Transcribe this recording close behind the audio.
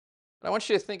I want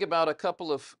you to think about a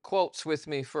couple of quotes with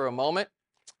me for a moment.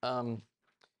 Um,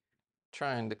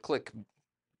 Trying to click.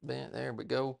 There we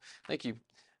go. Thank you.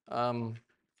 Um,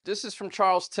 this is from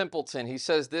Charles Templeton. He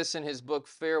says this in his book,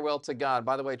 Farewell to God.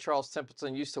 By the way, Charles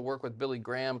Templeton used to work with Billy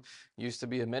Graham, used to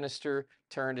be a minister,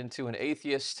 turned into an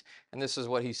atheist. And this is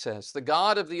what he says: The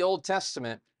God of the Old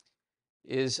Testament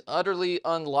is utterly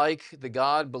unlike the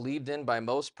God believed in by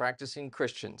most practicing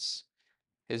Christians.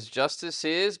 His justice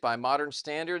is, by modern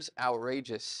standards,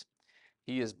 outrageous.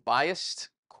 He is biased,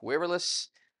 querulous,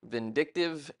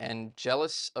 vindictive, and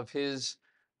jealous of his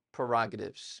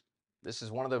prerogatives. This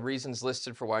is one of the reasons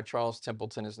listed for why Charles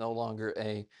Templeton is no longer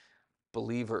a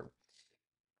believer.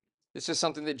 This is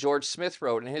something that George Smith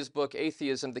wrote in his book,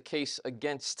 Atheism, The Case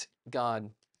Against God. He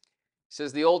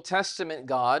says, the Old Testament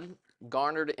God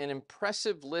garnered an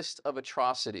impressive list of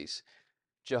atrocities.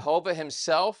 Jehovah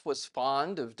himself was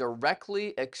fond of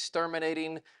directly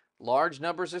exterminating large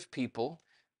numbers of people,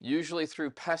 usually through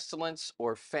pestilence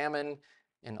or famine,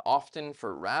 and often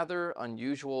for rather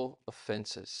unusual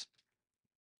offenses.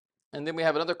 And then we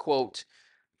have another quote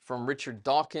from Richard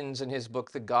Dawkins in his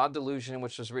book, The God Delusion,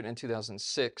 which was written in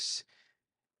 2006.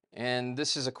 And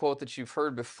this is a quote that you've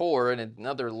heard before in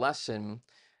another lesson,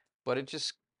 but it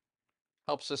just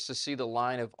helps us to see the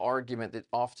line of argument that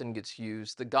often gets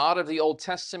used. The God of the Old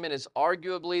Testament is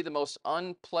arguably the most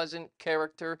unpleasant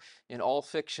character in all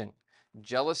fiction.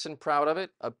 Jealous and proud of it,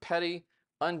 a petty,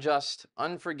 unjust,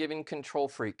 unforgiving control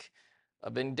freak, a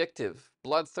vindictive,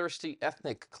 bloodthirsty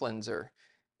ethnic cleanser,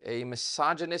 a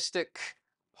misogynistic,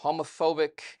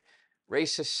 homophobic,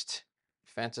 racist,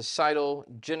 fantacidal,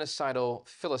 genocidal,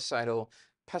 filicidal,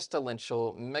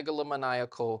 pestilential,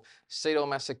 megalomaniacal,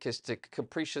 sadomasochistic,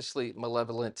 capriciously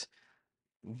malevolent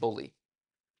bully.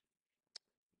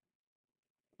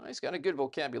 Well, he's got a good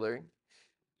vocabulary.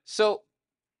 So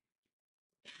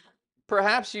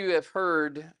perhaps you have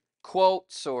heard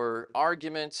quotes or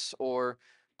arguments or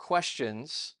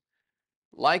questions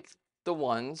like the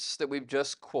ones that we've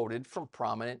just quoted from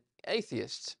prominent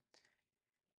atheists.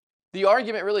 The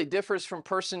argument really differs from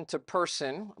person to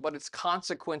person, but its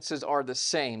consequences are the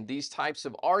same. These types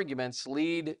of arguments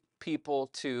lead people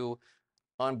to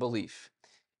unbelief.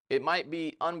 It might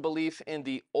be unbelief in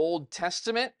the Old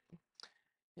Testament.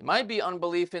 It might be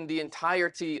unbelief in the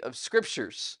entirety of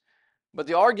scriptures. But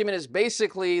the argument is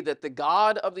basically that the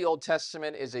God of the Old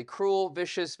Testament is a cruel,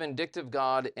 vicious, vindictive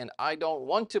God, and I don't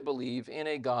want to believe in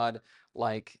a God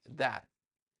like that.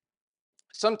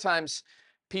 Sometimes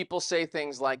people say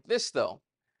things like this, though.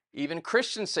 Even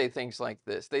Christians say things like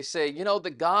this. They say, you know, the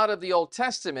God of the Old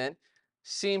Testament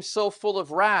seems so full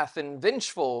of wrath and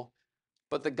vengeful,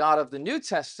 but the God of the New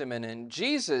Testament and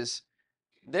Jesus,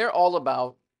 they're all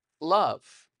about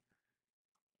love.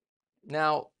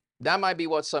 Now, that might be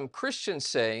what some Christians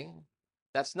say.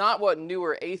 That's not what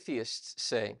newer atheists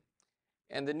say.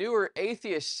 And the newer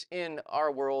atheists in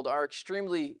our world are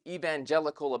extremely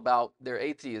evangelical about their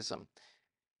atheism.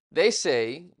 They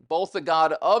say both the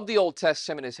God of the Old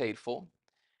Testament is hateful,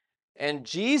 and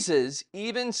Jesus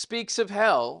even speaks of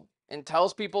hell and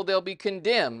tells people they'll be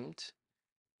condemned.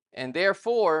 And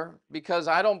therefore, because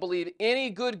I don't believe any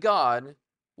good God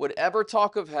would ever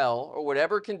talk of hell or would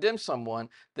ever condemn someone,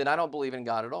 then I don't believe in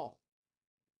God at all.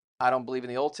 I don't believe in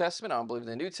the Old Testament. I don't believe in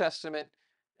the New Testament.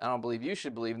 I don't believe you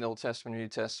should believe in the Old Testament or New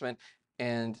Testament.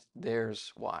 And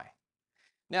there's why.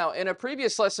 Now, in a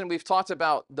previous lesson, we've talked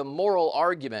about the moral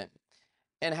argument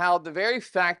and how the very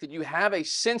fact that you have a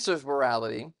sense of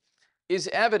morality is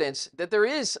evidence that there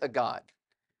is a God.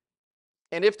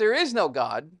 And if there is no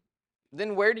God,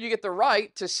 then where do you get the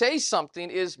right to say something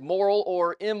is moral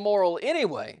or immoral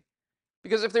anyway?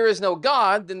 Because if there is no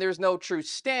God, then there's no true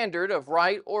standard of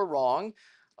right or wrong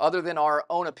other than our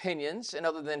own opinions and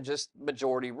other than just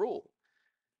majority rule.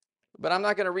 But I'm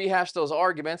not going to rehash those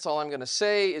arguments. All I'm going to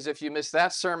say is if you missed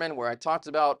that sermon where I talked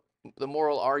about the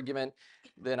moral argument,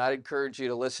 then I'd encourage you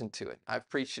to listen to it. I've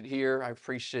preached it here. I've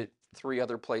preached it 3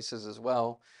 other places as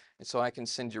well. And so I can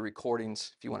send you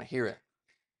recordings if you want to hear it.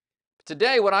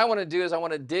 Today, what I want to do is I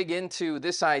want to dig into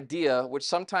this idea, which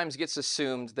sometimes gets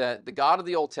assumed that the God of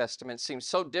the Old Testament seems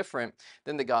so different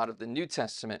than the God of the New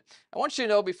Testament. I want you to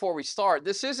know before we start,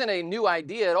 this isn't a new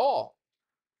idea at all.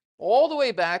 All the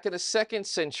way back in the 2nd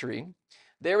century,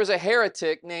 there was a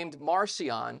heretic named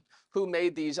Marcion who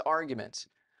made these arguments.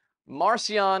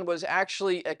 Marcion was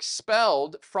actually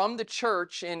expelled from the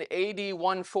church in AD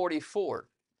 144,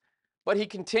 but he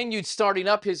continued starting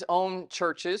up his own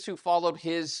churches who followed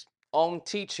his own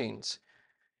teachings.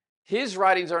 His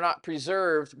writings are not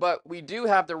preserved, but we do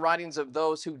have the writings of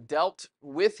those who dealt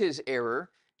with his error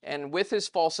and with his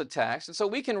false attacks. And so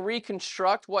we can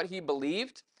reconstruct what he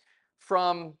believed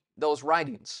from those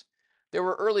writings. There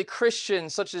were early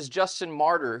Christians such as Justin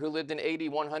Martyr, who lived in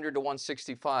AD 100 to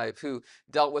 165, who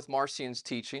dealt with Marcion's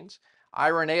teachings.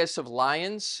 Irenaeus of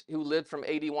Lyons, who lived from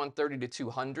AD 130 to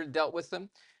 200, dealt with them.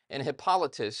 And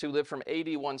Hippolytus, who lived from AD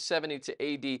 170 to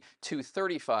AD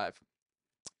 235.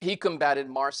 He combated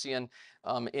Marcion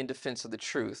in defense of the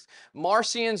truth.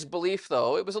 Marcion's belief,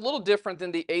 though, it was a little different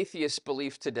than the atheist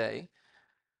belief today.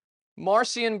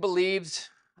 Marcion believed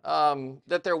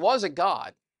that there was a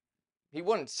God. He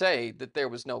wouldn't say that there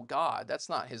was no God. That's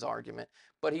not his argument.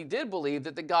 But he did believe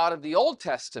that the God of the Old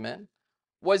Testament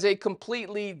was a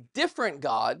completely different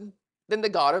God than the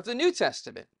God of the New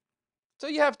Testament. So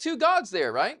you have two gods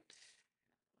there, right?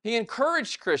 He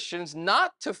encouraged Christians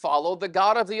not to follow the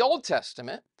God of the Old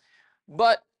Testament,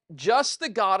 but just the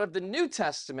God of the New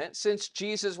Testament, since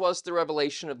Jesus was the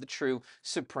revelation of the true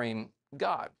supreme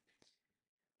God.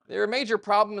 There are major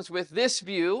problems with this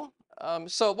view.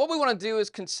 So what we want to do is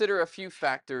consider a few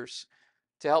factors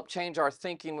to help change our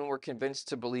thinking when we're convinced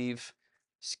to believe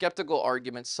skeptical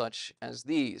arguments such as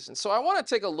these. And so I want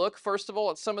to take a look, first of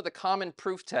all, at some of the common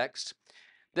proof texts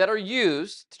that are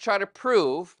used to try to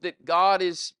prove that God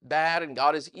is bad and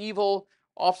God is evil,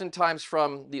 oftentimes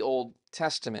from the Old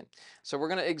Testament. So we're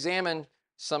going to examine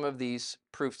some of these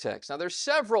proof texts. Now, there's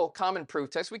several common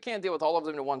proof texts. We can't deal with all of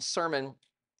them in one sermon,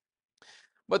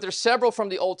 but there's several from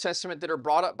the Old Testament that are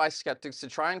brought up by skeptics to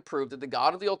try and prove that the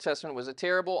God of the Old Testament was a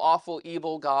terrible, awful,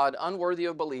 evil God, unworthy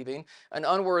of believing and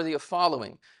unworthy of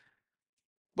following.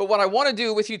 But what I want to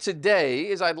do with you today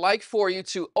is I'd like for you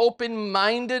to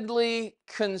open-mindedly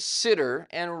consider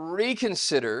and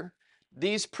reconsider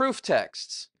these proof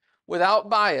texts without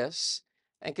bias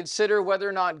and consider whether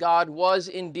or not God was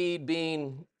indeed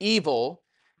being evil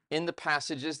in the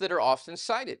passages that are often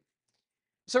cited.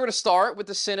 So we're going to start with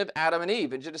the sin of Adam and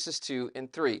Eve in Genesis 2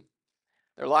 and 3.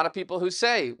 There are a lot of people who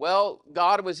say, well,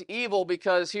 God was evil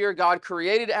because here God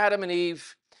created Adam and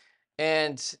Eve,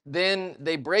 and then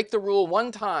they break the rule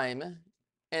one time,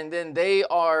 and then they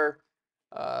are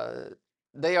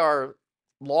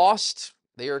lost.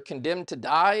 They are condemned to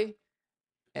die.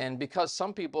 And because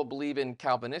some people believe in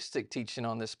Calvinistic teaching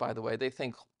on this, by the way, they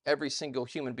think every single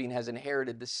human being has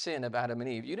inherited the sin of Adam and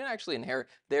Eve. You didn't actually inherit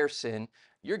their sin.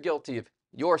 You're guilty of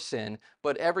your sin,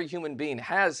 but every human being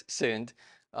has sinned,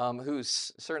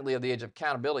 who's certainly of the age of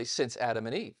accountability since Adam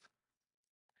and Eve.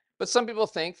 But some people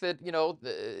think that,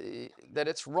 that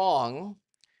it's wrong,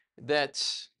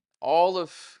 that all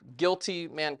of guilty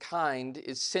mankind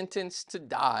is sentenced to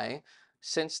die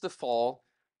since the fall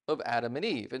of Adam and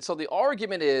Eve. And so the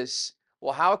argument is,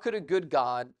 well, how could a good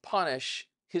God punish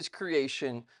his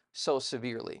creation so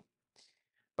severely?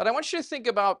 But I want you to think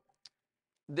about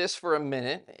this for a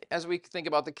minute as we think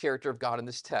about the character of God in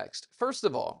this text. First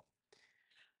of all,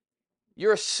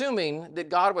 you're assuming that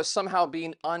God was somehow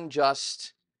being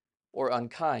unjust or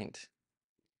unkind.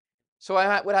 So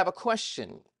I would have a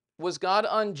question. Was God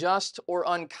unjust or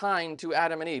unkind to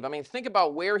Adam and Eve? I mean, think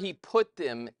about where he put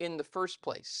them in the first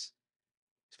place.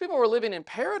 These people were living in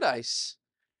paradise.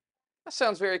 That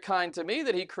sounds very kind to me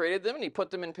that he created them and he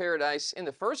put them in paradise in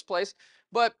the first place.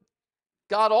 But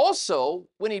God also,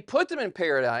 when he put them in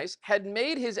paradise, had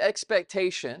made his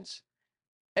expectations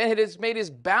and has made his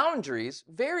boundaries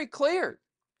very clear.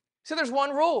 So there's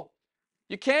one rule.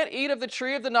 You can't eat of the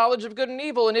tree of the knowledge of good and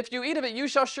evil, and if you eat of it, you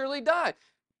shall surely die.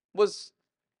 Was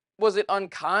it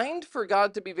unkind for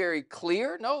God to be very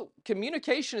clear? No,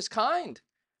 communication is kind.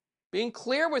 Being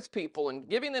clear with people and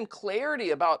giving them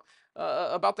clarity about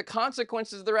the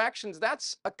consequences of their actions,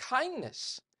 that's a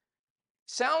kindness.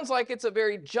 Sounds like it's a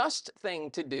very just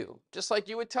thing to do, just like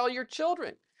you would tell your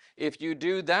children. If you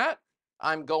do that,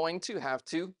 I'm going to have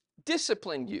to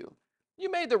discipline you. You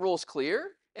made the rules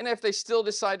clear, and if they still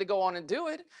decide to go on and do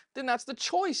it, then that's the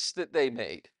choice that they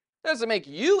made. It doesn't make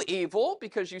you evil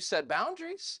because you set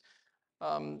boundaries.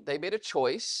 They made a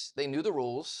choice, they knew the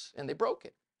rules, and they broke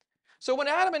it. So when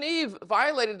Adam and Eve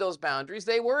violated those boundaries,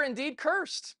 they were indeed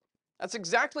cursed. That's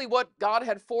exactly what God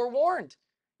had forewarned.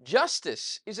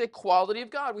 Justice is a quality of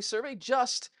God. We serve a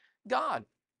just God.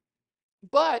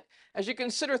 But as you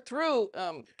consider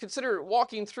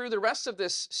walking through the rest of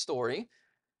this story,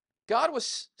 God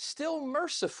was still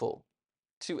merciful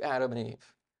to Adam and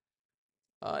Eve.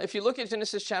 If you look at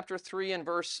Genesis chapter 3 and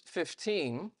verse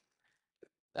 15,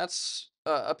 that's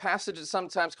a passage that's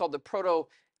sometimes called the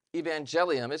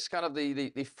proto-evangelium. It's kind of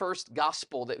the first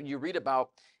gospel that you read about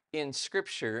in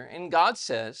Scripture. And God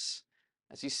says,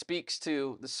 as he speaks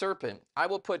to the serpent, I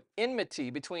will put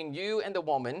enmity between you and the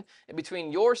woman, and between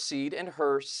your seed and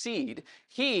her seed.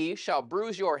 He shall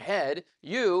bruise your head,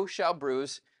 you shall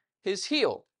bruise his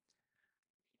heel.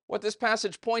 What this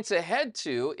passage points ahead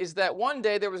to is that one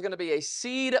day there was going to be a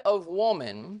seed of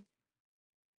woman,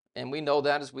 and we know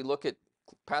that as we look at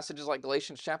passages like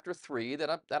Galatians chapter 3,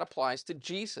 that applies to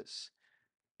Jesus.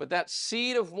 But that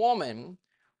seed of woman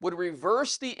would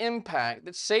reverse the impact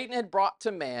that Satan had brought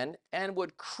to man and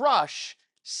would crush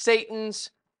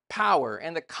Satan's power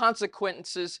and the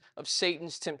consequences of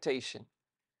Satan's temptation.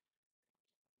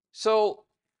 So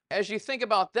as you think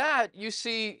about that, you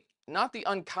see not the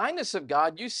unkindness of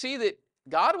God, you see that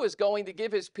God was going to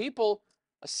give his people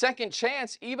a second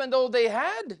chance, even though they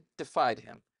had defied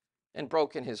him and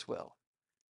broken his will.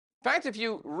 In fact, if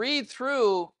you read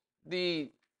through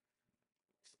the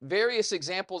various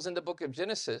examples in the book of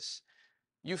Genesis,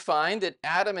 you find that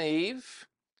Adam and Eve,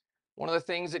 one of the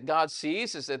things that God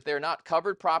sees is that they're not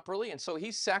covered properly, and so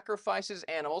he sacrifices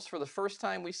animals. For the first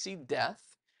time we see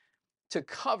death to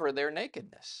cover their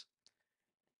nakedness.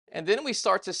 And then we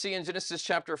start to see in Genesis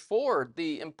chapter 4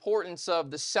 the importance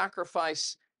of the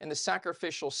sacrifice and the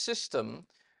sacrificial system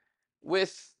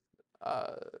with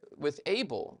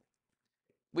Abel.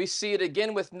 We see it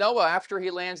again with Noah after he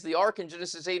lands the ark in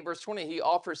Genesis 8 verse 20. He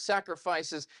offers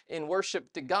sacrifices in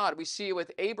worship to God. We see it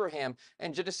with Abraham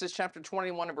in Genesis chapter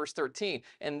 21 and verse 13.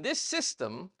 And this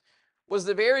system was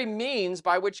the very means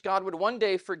by which God would one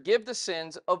day forgive the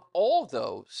sins of all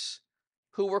those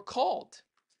who were called.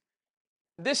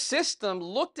 This system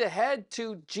looked ahead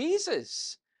to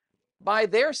Jesus by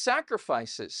their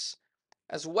sacrifices,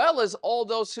 as well as all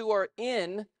those who are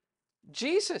in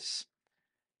Jesus.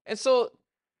 And so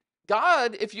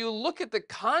God, if you look at the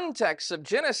context of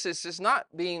Genesis, is not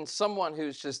being someone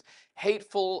who's just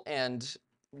hateful and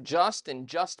just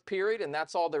period, and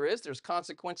that's all there is. There's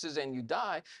consequences and you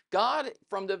die. God,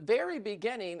 from the very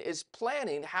beginning, is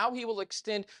planning how he will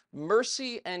extend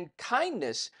mercy and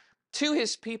kindness to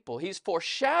his people. He's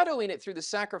foreshadowing it through the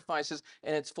sacrifices,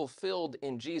 and it's fulfilled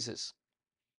in Jesus.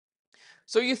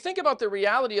 So you think about the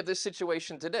reality of this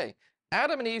situation today.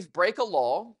 Adam and Eve break a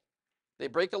law. They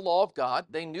break a law of God.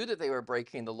 They knew that they were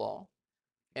breaking the law,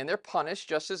 and they're punished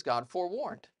just as God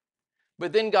forewarned.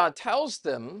 But then God tells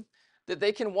them that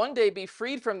they can one day be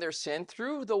freed from their sin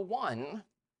through the one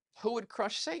who would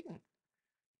crush Satan.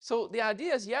 So the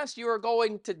idea is, yes, you are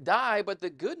going to die, but the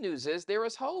good news is there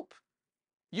is hope.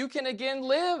 You can again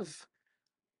live,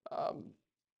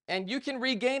 and you can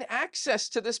regain access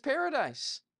to this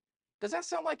paradise. Does that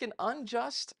sound like an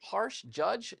unjust, harsh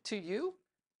judge to you?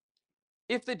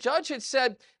 If the judge had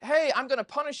said, hey, I'm going to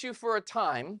punish you for a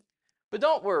time, but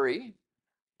don't worry,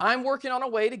 I'm working on a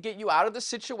way to get you out of the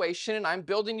situation, and I'm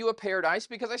building you a paradise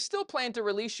because I still plan to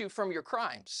release you from your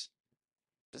crimes.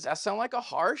 Does that sound like a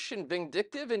harsh and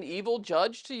vindictive and evil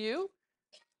judge to you?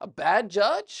 A bad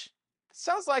judge? It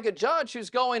sounds like a judge who's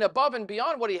going above and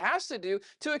beyond what he has to do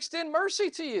to extend mercy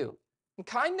to you and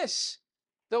kindness,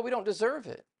 though we don't deserve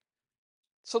it.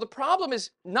 So the problem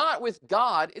is not with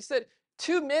God, it's that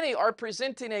too many are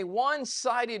presenting a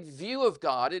one-sided view of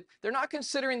God. They're not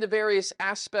considering the various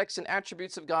aspects and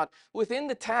attributes of God within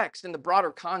the text in the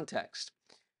broader context.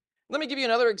 Let me give you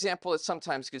another example that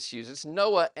sometimes gets used. It's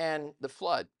Noah and the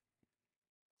flood.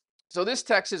 So this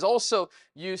text is also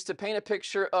used to paint a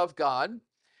picture of God.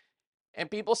 And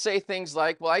people say things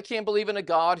like, well, I can't believe in a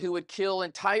God who would kill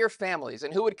entire families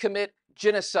and who would commit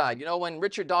genocide. You know, when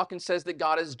Richard Dawkins says that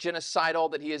God is genocidal,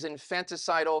 that he is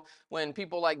infanticidal, when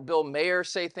people like Bill Mayer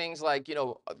say things like, you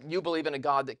know, you believe in a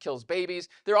God that kills babies,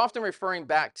 they're often referring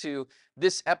back to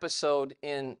this episode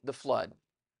in the flood.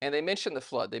 And they mention the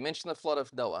flood. They mention the flood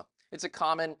of Noah. It's a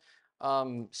common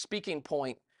speaking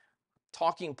point,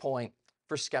 talking point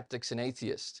for skeptics and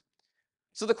atheists.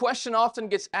 So the question often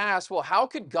gets asked, well, how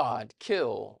could God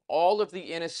kill all of the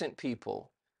innocent people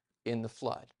in the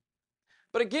flood?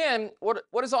 But again, what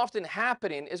is often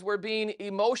happening is we're being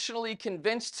emotionally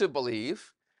convinced to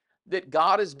believe that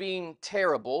God is being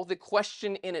terrible. The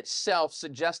question in itself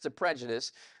suggests a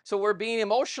prejudice. So we're being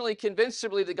emotionally convinced to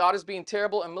believe that God is being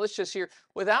terrible and malicious here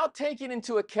without taking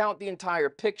into account the entire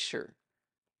picture.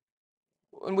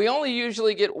 And we only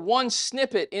usually get one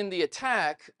snippet in the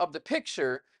attack of the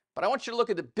picture, but I want you to look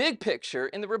at the big picture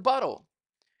in the rebuttal.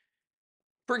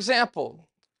 For example,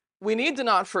 we need to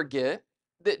not forget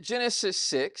that Genesis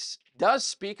 6 does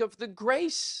speak of the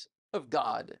grace of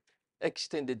God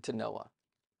extended to Noah.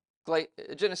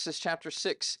 Genesis chapter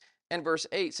 6 and verse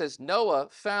 8 says, Noah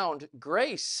found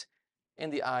grace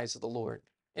in the eyes of the Lord.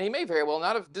 And he may very well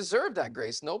not have deserved that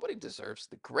grace. Nobody deserves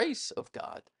the grace of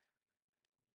God.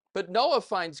 But Noah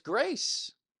finds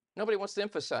grace. Nobody wants to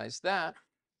emphasize that.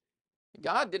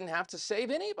 God didn't have to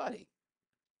save anybody,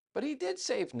 but he did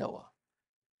save Noah.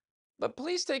 But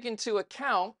please take into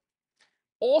account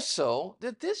also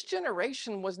that this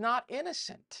generation was not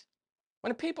innocent.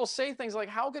 When people say things like,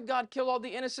 how could God kill all the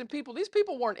innocent people? These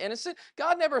people weren't innocent.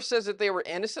 God never says that they were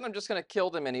innocent. I'm just going to kill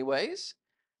them anyways.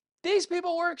 These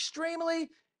people were extremely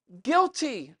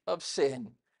guilty of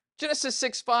sin. Genesis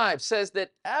 6:5 says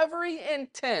that every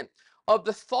intent of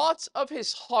the thoughts of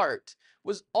his heart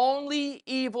was only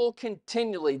evil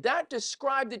continually. That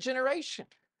described the generation.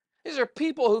 These are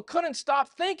people who couldn't stop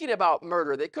thinking about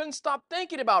murder. They couldn't stop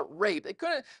thinking about rape. They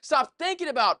couldn't stop thinking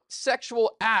about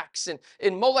sexual acts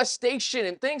and molestation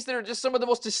and things that are just some of the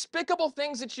most despicable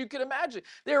things that you could imagine.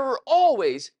 They were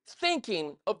always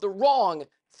thinking of the wrong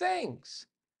things.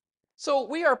 So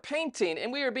we are painting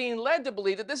and we are being led to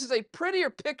believe that this is a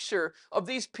prettier picture of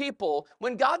these people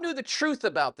when God knew the truth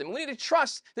about them. We need to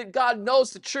trust that God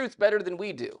knows the truth better than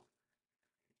we do.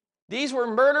 These were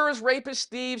murderers, rapists,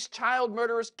 thieves, child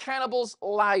murderers, cannibals,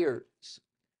 liars.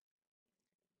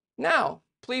 Now,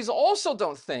 please also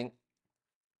don't think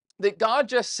that God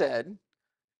just said,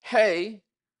 hey,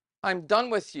 I'm done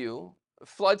with you.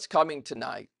 Flood's coming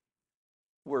tonight.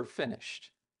 We're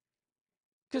finished.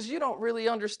 Because you don't really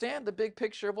understand the big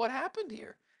picture of what happened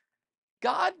here.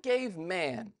 God gave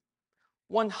man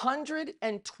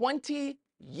 120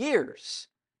 years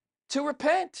to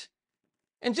repent.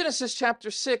 In Genesis chapter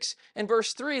 6 and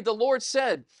verse 3, the Lord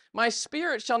said, my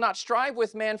spirit shall not strive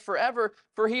with man forever,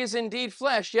 for he is indeed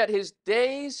flesh, yet his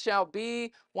days shall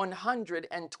be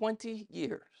 120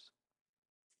 years.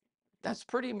 That's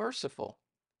pretty merciful.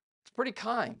 It's pretty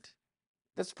kind.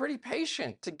 That's pretty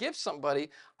patient to give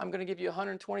somebody, I'm going to give you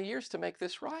 120 years to make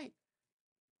this right.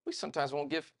 We sometimes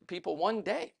won't give people one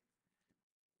day.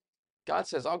 God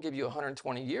says, I'll give you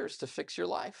 120 years to fix your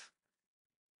life.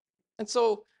 And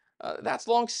so that's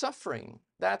long suffering.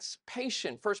 That's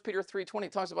patient. 1 Peter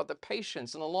 3:20 talks about the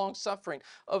patience and the long suffering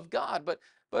of God.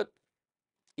 But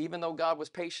even though God was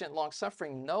patient, long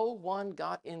suffering, no one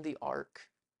got in the ark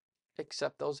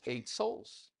except those 8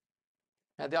 souls.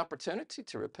 Had the opportunity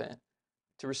to repent,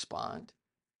 to respond.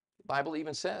 The Bible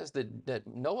even says that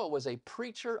Noah was a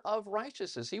preacher of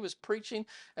righteousness. He was preaching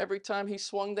every time he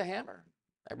swung the hammer,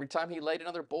 every time he laid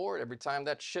another board, every time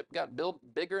that ship got built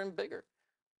bigger and bigger.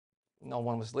 No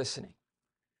one was listening.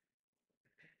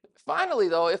 Finally,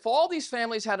 though, if all these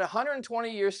families had 120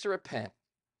 years to repent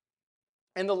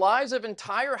and the lives of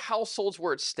entire households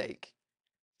were at stake,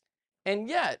 and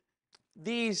yet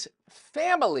these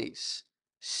families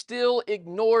still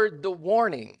ignored the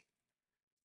warning,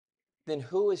 then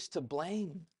who is to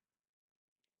blame?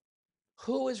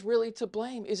 Who is really to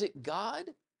blame? Is it God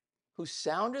who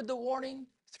sounded the warning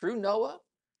through Noah?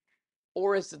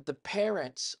 Or is it the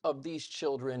parents of these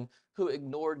children who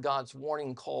ignored God's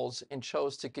warning calls and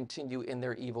chose to continue in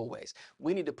their evil ways?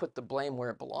 We need to put the blame where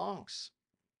it belongs.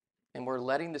 And we're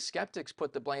letting the skeptics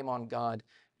put the blame on God.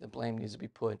 The blame needs to be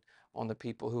put on the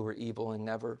people who were evil and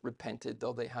never repented,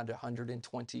 though they had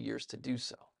 120 years to do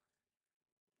so.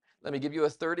 Let me give you a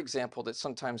third example that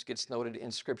sometimes gets noted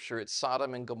in Scripture. It's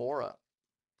Sodom and Gomorrah.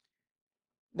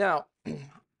 Now,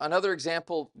 another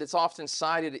example that's often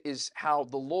cited is how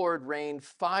the Lord rained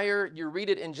fire. You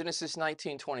read it in Genesis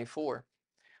 19:24.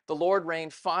 The Lord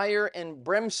rained fire and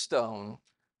brimstone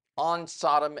on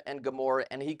Sodom and Gomorrah,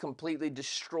 and he completely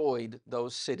destroyed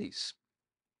those cities.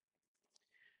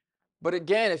 But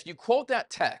again, if you quote that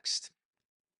text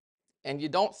and you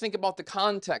don't think about the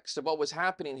context of what was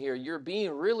happening here, you're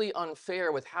being really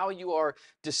unfair with how you are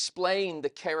displaying the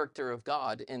character of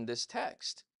God in this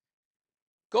text.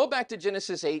 Go back to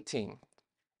Genesis 18.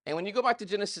 And when you go back to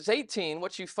Genesis 18,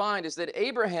 what you find is that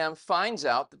Abraham finds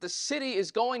out that the city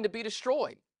is going to be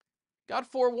destroyed. God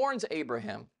forewarns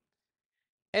Abraham.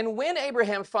 And when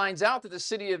Abraham finds out that the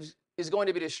city is going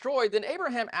to be destroyed, then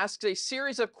Abraham asks a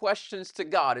series of questions to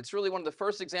God. It's really one of the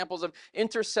first examples of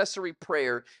intercessory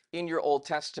prayer in your Old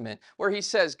Testament, where he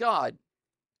says, God,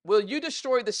 will you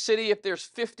destroy the city if there's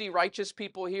 50 righteous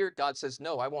people here? God says,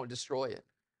 no, I won't destroy it.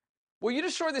 Will you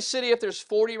destroy the city if there's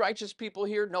 40 righteous people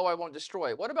here? No, I won't destroy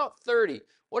it. What about 30?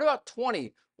 What about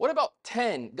 20? What about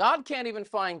 10? God can't even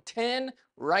find 10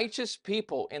 righteous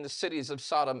people in the cities of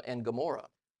Sodom and Gomorrah.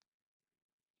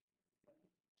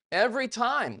 Every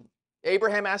time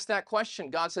Abraham asked that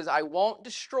question, God says, I won't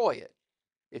destroy it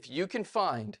if you can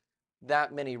find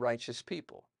that many righteous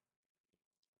people.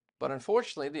 But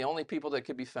unfortunately, the only people that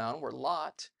could be found were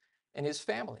Lot and his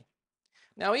family.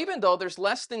 Now, even though there's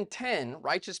less than 10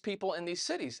 righteous people in these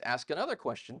cities, ask another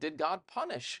question. Did God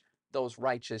punish those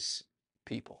righteous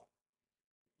people?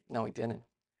 No, he didn't.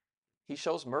 He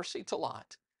shows mercy to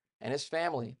Lot and his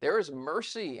family. There is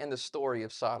mercy in the story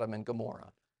of Sodom and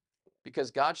Gomorrah.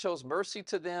 Because God shows mercy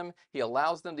to them, he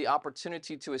allows them the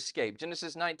opportunity to escape.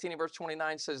 Genesis 19 and verse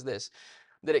 29 says this,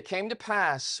 that it came to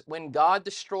pass when God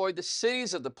destroyed the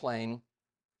cities of the plain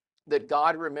that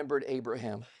God remembered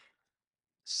Abraham.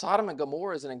 Sodom and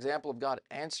Gomorrah is an example of God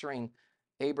answering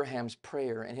Abraham's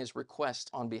prayer and his request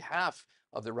on behalf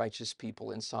of the righteous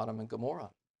people in Sodom and Gomorrah.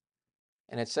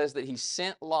 And it says that he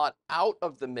sent Lot out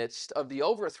of the midst of the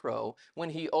overthrow when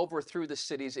he overthrew the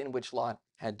cities in which Lot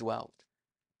had dwelt.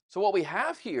 So what we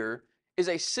have here is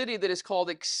a city that is called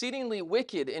exceedingly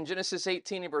wicked in Genesis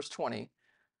 18 and verse 20,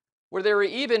 where there were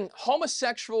even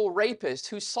homosexual rapists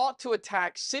who sought to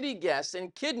attack city guests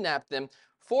and kidnap them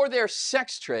for their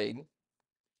sex trade.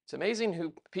 It's amazing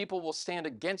who people will stand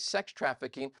against sex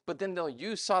trafficking, but then they'll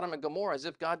use Sodom and Gomorrah as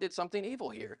if God did something evil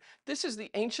here. This is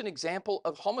the ancient example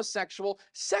of homosexual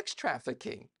sex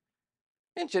trafficking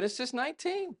in Genesis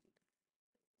 19.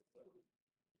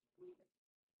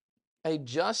 A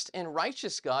just and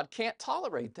righteous God can't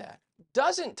tolerate that,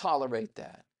 doesn't tolerate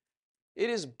that. It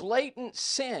is blatant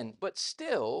sin, but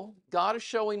still, God is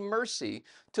showing mercy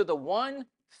to the one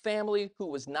family who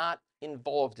was not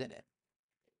involved in it.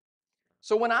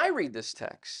 So when I read this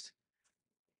text,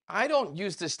 I don't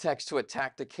use this text to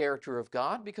attack the character of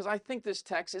God because I think this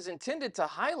text is intended to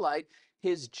highlight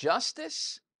his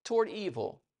justice toward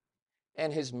evil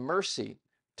and his mercy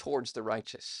towards the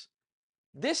righteous.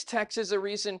 This text is a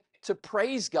reason to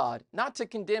praise God, not to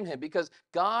condemn him, because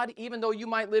God, even though you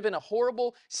might live in a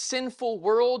horrible, sinful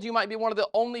world, you might be one of the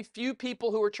only few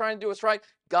people who are trying to do what's right,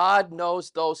 God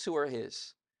knows those who are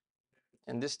his.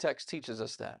 And this text teaches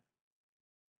us that.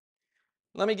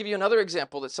 Let me give you another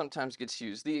example that sometimes gets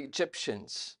used. The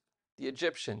Egyptians. The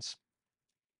Egyptians.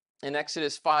 In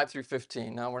Exodus 5 through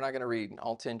 15. Now, we're not going to read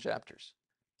all 10 chapters,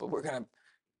 but we're going to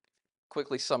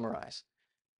quickly summarize.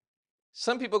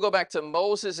 Some people go back to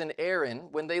Moses and Aaron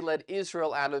when they led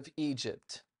Israel out of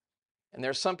Egypt. And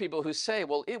there are some people who say,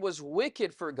 well, it was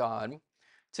wicked for God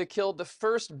to kill the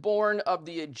firstborn of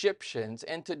the Egyptians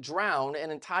and to drown an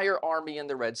entire army in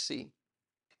the Red Sea.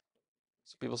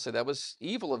 So people say that was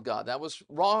evil of God. That was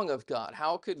wrong of God.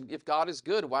 How could, if God is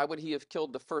good, why would he have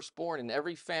killed the firstborn in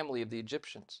every family of the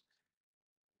Egyptians?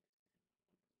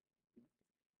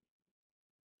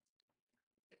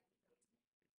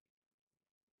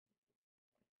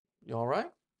 You all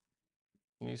right?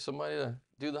 You need somebody to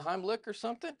do the Heimlich or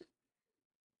something?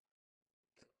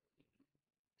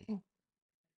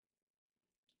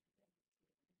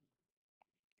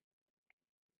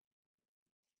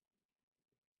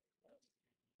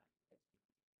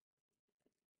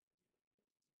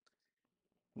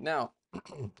 Now,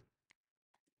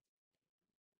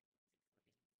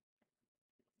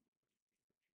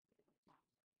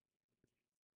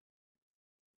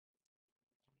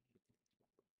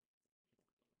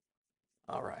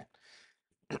 all right.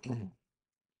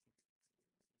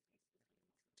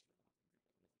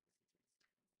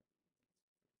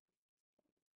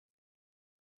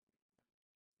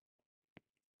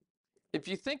 If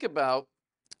you think about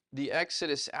the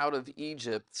Exodus out of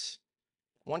Egypt,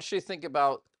 I want you to think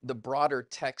about the broader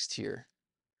text here.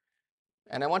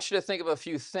 And I want you to think of a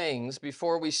few things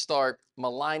before we start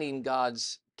maligning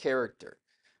God's character.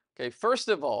 Okay, first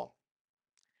of all,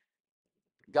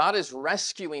 God is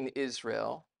rescuing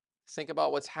Israel. Think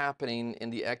about what's happening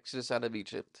in the Exodus out of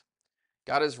Egypt.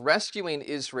 God is rescuing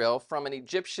Israel from an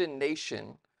Egyptian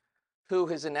nation who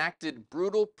has enacted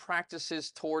brutal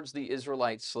practices towards the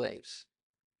Israelite slaves.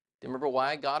 Do you remember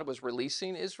why God was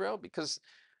releasing Israel? Because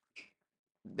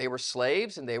they were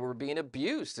slaves and they were being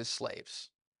abused as slaves,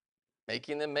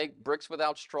 making them make bricks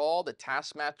without straw. The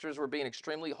taskmasters were being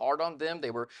extremely hard on them.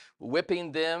 They were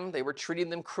whipping them. They were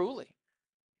treating them cruelly.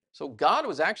 So God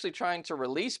was actually trying to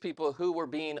release people who were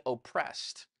being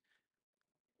oppressed.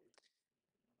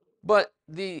 But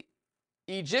the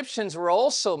Egyptians were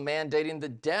also mandating the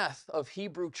death of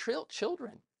Hebrew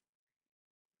children.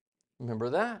 Remember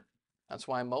that? That's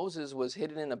why Moses was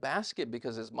hidden in a basket,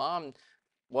 because his mom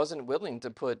wasn't willing to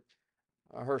put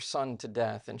her son to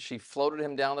death, and she floated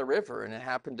him down the river. And it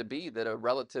happened to be that a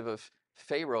relative of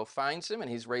Pharaoh finds him, and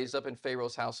he's raised up in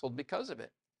Pharaoh's household because of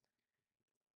it.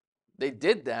 They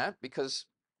did that because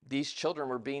these children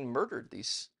were being murdered.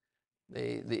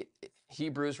 The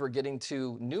Hebrews were getting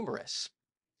too numerous.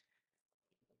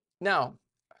 Now,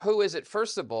 who is it,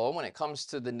 first of all, when it comes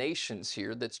to the nations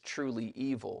here, that's truly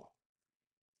evil?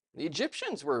 The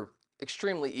Egyptians were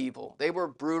extremely evil. They were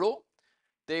brutal.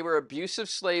 They were abusive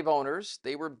slave owners.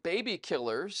 They were baby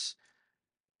killers.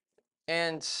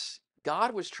 And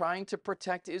God was trying to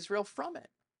protect Israel from it.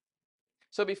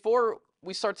 So before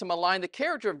we start to malign the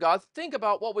character of God, think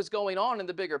about what was going on in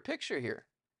the bigger picture here.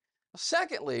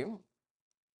 Secondly,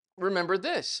 remember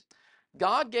this.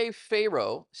 God gave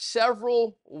Pharaoh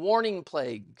several warning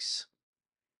plagues.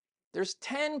 There's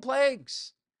 10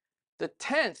 plagues. The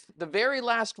 10th, the very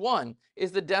last one,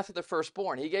 is the death of the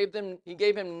firstborn. He gave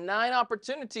him 9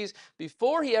 opportunities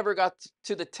before he ever got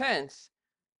to the 10th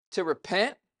to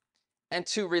repent and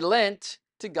to relent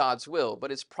to God's will.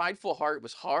 But his prideful heart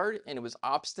was hard and it was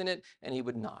obstinate, and he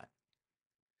would not.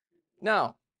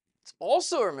 Now, let's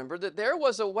also remember that there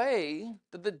was a way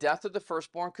that the death of the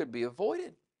firstborn could be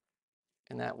avoided.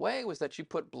 And that way was that you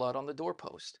put blood on the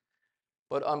doorpost.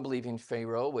 But unbelieving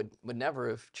Pharaoh would never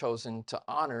have chosen to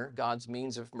honor God's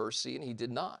means of mercy, and he did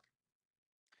not.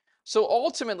 So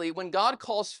ultimately, when God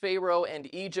calls Pharaoh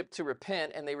and Egypt to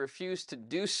repent and they refuse to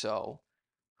do so,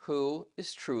 who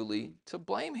is truly to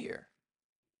blame here?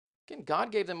 Again,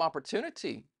 God gave them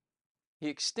opportunity. He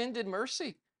extended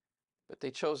mercy, but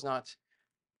they chose not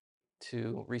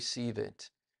to receive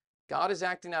it. God is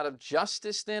acting out of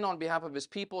justice then on behalf of his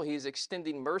people. He's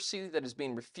extending mercy that is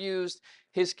being refused.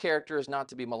 His character is not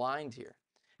to be maligned here.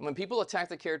 And when people attack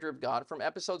the character of God from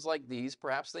episodes like these,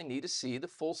 perhaps they need to see the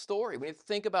full story. We need to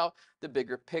think about the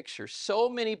bigger picture. So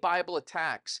many Bible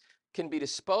attacks can be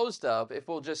disposed of if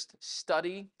we'll just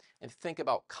study and think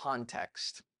about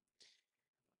context.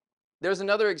 There's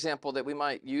another example that we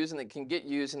might use and that can get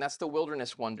used, and that's the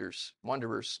wilderness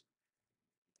wanderers.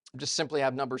 Just simply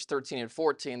have Numbers 13 and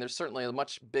 14. There's certainly a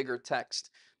much bigger text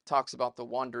talks about the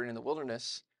wandering in the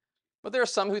wilderness. But there are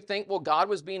some who think, well, God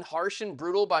was being harsh and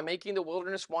brutal by making the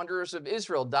wilderness wanderers of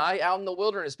Israel die out in the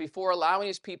wilderness before allowing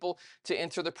his people to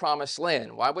enter the promised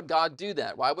land. Why would God do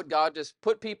that? Why would God just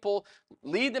put people,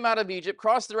 lead them out of Egypt,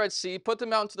 cross the Red Sea, put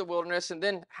them out into the wilderness, and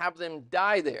then have them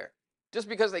die there? Just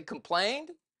because they complained?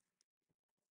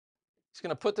 He's going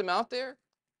to put them out there?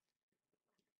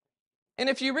 And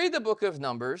if you read the book of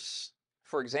Numbers,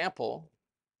 for example,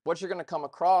 what you're going to come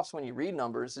across when you read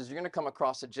Numbers is you're going to come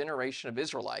across a generation of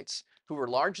Israelites who were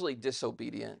largely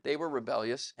disobedient. They were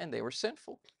rebellious and they were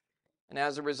sinful. And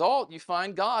as a result, you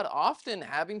find God often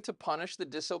having to punish the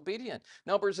disobedient.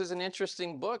 Numbers is an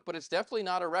interesting book, but it's definitely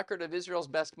not a record of Israel's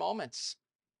best moments.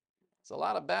 There's a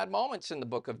lot of bad moments in the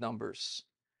book of Numbers.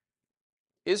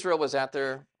 Israel was at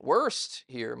their worst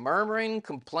here, murmuring,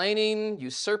 complaining,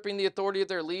 usurping the authority of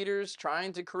their leaders,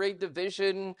 trying to create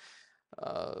division,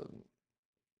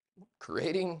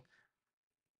 creating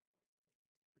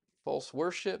false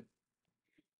worship.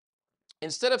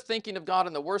 Instead of thinking of God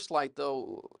in the worst light,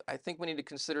 though, I think we need to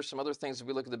consider some other things if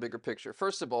we look at the bigger picture.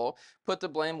 First of all, put the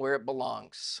blame where it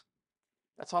belongs.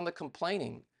 That's on the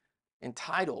complaining,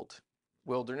 entitled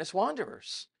wilderness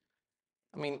wanderers.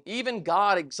 I mean, even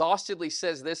God exhaustively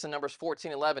says this in Numbers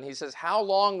 14:11. He says, how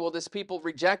long will this people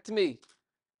reject me?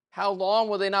 How long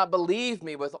will they not believe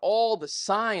me with all the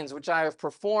signs which I have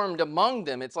performed among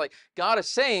them? It's like God is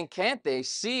saying, can't they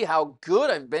see how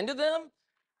good I've been to them?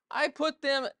 I put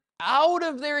them out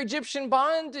of their Egyptian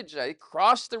bondage. I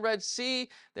crossed the Red Sea.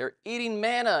 They're eating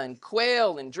manna and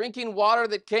quail and drinking water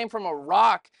that came from a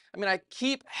rock. I mean, I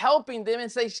keep helping them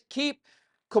and they keep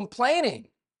complaining.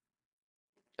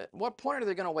 At what point are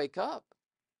they going to wake up?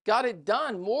 God had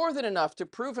done more than enough to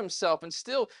prove himself, and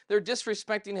still they're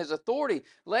disrespecting his authority.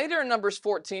 Later in Numbers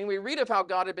 14, we read of how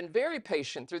God had been very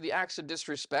patient through the acts of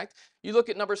disrespect. You look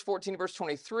at Numbers 14, verse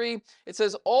 23, it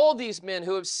says, all these men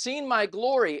who have seen my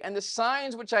glory and the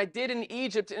signs which I did in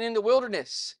Egypt and in the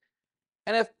wilderness,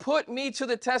 and have put me to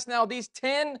the test now these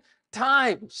 10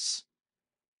 times.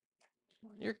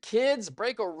 Your kids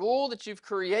break a rule that you've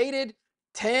created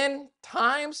 10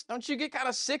 times? Don't you get kind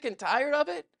of sick and tired of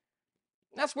it?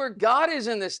 That's where God is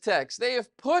in this text. They have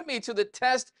put me to the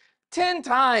test 10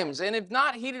 times and have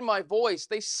not heeded my voice.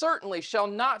 They certainly shall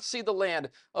not see the land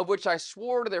of which I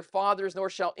swore to their fathers, nor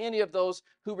shall any of those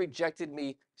who rejected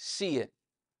me see it.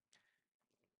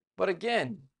 But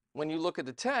again, when you look at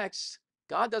the text,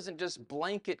 God doesn't just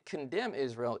blanket condemn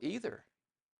Israel either.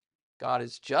 God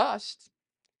is just,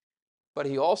 but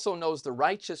he also knows the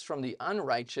righteous from the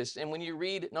unrighteous. And when you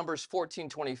read Numbers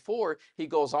 14:24, he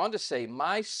goes on to say,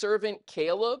 my servant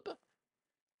Caleb,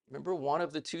 remember one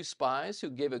of the 2 spies who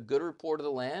gave a good report of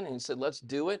the land and he said, let's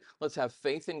do it. Let's have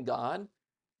faith in God.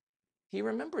 He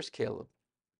remembers Caleb.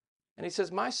 And he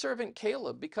says, my servant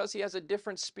Caleb, because he has a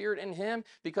different spirit in him,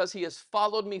 because he has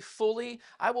followed me fully,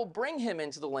 I will bring him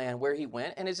into the land where he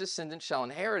went, and his descendants shall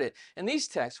inherit it. In these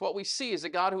texts, what we see is a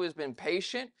God who has been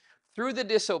patient through the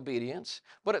disobedience,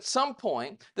 but at some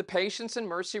point, the patience and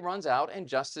mercy runs out and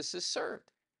justice is served.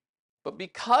 But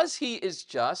because he is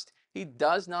just, he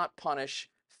does not punish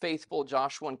faithful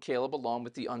Joshua and Caleb along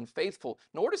with the unfaithful,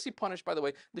 nor does he punish, by the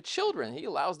way, the children. He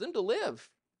allows them to live.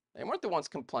 They weren't the ones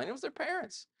complaining, it was their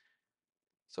parents.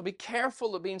 So be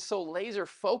careful of being so laser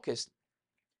focused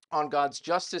on God's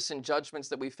justice and judgments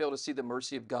that we fail to see the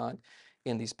mercy of God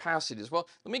in these passages. Well,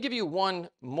 let me give you one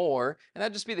more, and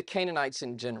that'd just be the Canaanites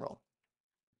in general.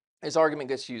 His argument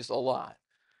gets used a lot.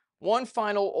 One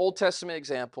final Old Testament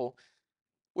example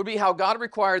would be how God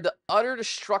required the utter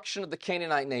destruction of the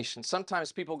Canaanite nation.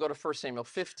 Sometimes people go to 1 Samuel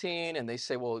 15 and they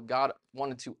say, well, God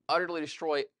wanted to utterly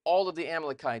destroy all of the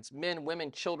Amalekites, men, women,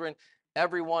 children,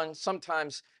 everyone.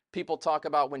 Sometimes people talk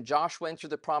about when Joshua entered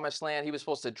the promised land, he was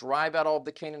supposed to drive out all of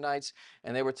the Canaanites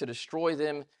and they were to destroy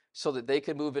them so that they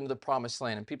could move into the promised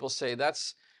land. And people say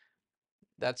that's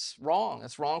wrong.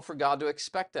 That's wrong for God to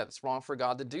expect that. It's wrong for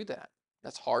God to do that.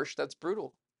 That's harsh. That's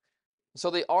brutal. So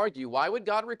they argue, why would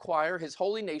God require his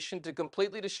holy nation to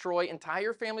completely destroy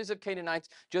entire families of Canaanites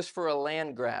just for a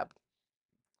land grab?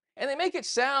 And they make it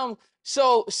sound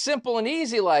so simple and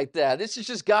easy like that. This is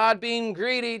just God being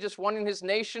greedy, just wanting his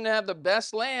nation to have the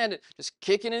best land, just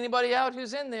kicking anybody out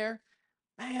who's in there.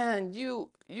 Man, you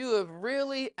have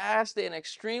really asked an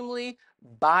extremely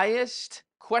biased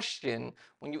question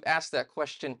when you ask that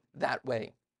question that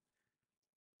way.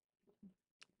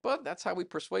 But that's how we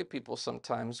persuade people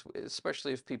sometimes,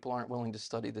 especially if people aren't willing to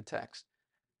study the text.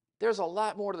 There's a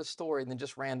lot more to the story than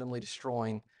just randomly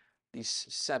destroying these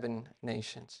 7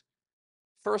 nations.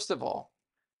 First of all,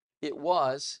 it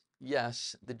was,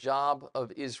 yes, the job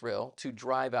of Israel to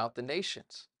drive out the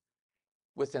nations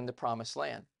within the promised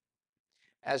land.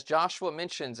 As Joshua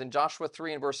mentions in Joshua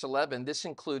 3 and verse 11, this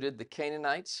included the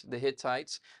Canaanites, the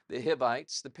Hittites, the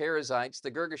Hivites, the Perizzites,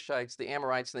 the Girgashites, the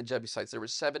Amorites, and the Jebusites. There were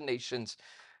 7 nations,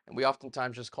 and we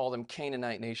oftentimes just call them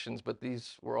Canaanite nations, but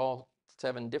these were all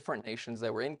 7 different nations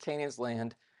that were in Canaan's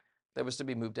land that was to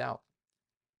be moved out.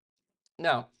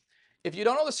 Now, if you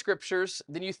don't know the scriptures,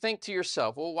 then you think to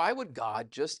yourself, well, why would God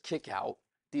just kick out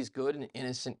these good and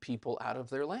innocent people out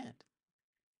of their land?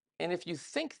 And if you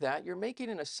think that, you're making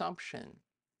an assumption,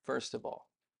 first of all.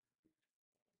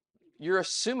 You're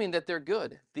assuming that they're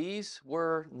good. These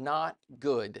were not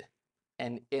good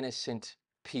and innocent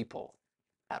people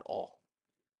at all.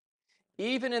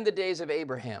 Even in the days of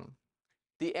Abraham,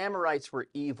 the Amorites were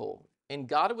evil, and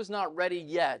God was not ready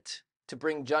yet to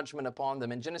bring judgment upon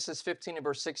them. In Genesis 15 and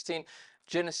verse 16,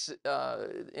 in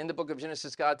the book of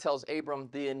Genesis, God tells Abram,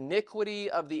 the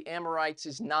iniquity of the Amorites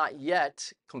is not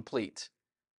yet complete.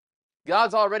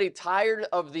 God's already tired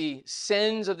of the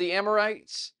sins of the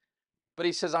Amorites, but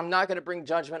he says, I'm not going to bring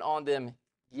judgment on them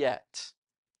yet.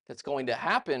 That's going to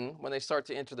happen when they start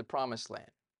to enter the promised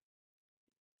land.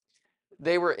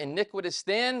 They were iniquitous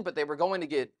then, but they were going to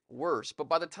get worse. But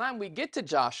by the time we get to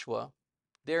Joshua,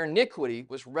 their iniquity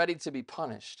was ready to be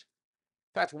punished.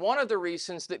 In fact, one of the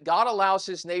reasons that God allows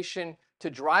his nation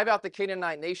to drive out the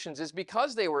Canaanite nations is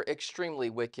because they were extremely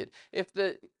wicked. If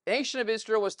the nation of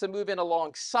Israel was to move in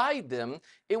alongside them,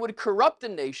 it would corrupt the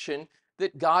nation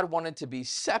that God wanted to be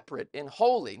separate and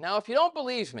holy. Now, if you don't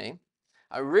believe me,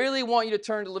 I really want you to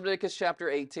turn to Leviticus chapter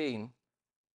 18,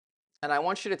 and I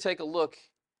want you to take a look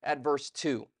at verse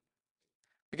 2.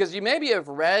 Because you maybe have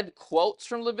read quotes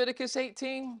from Leviticus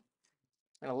 18,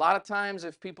 and a lot of times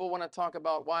if people want to talk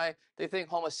about why they think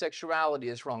homosexuality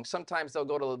is wrong, sometimes they'll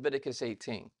go to Leviticus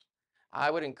 18. I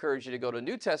would encourage you to go to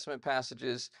New Testament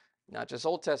passages, not just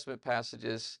Old Testament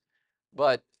passages,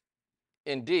 but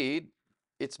indeed,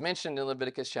 it's mentioned in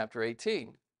Leviticus chapter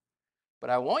 18. But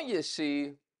I want you to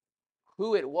see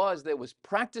who it was that was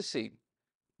practicing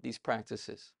these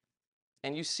practices.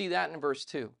 And you see that in verse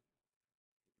 2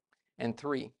 and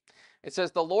 3. It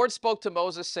says, the Lord spoke to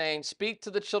Moses, saying, speak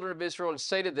to the children of Israel and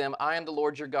say to them, I am the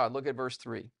Lord your God. Look at verse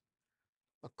 3.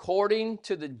 According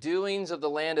to the doings of the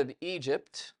land of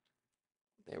Egypt,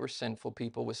 they were sinful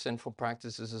people with sinful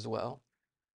practices as well.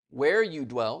 Where you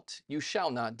dwelt, you shall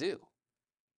not do.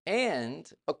 And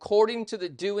according to the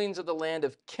doings of the land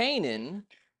of Canaan,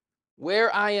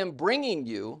 where I am bringing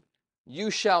you, you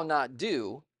shall not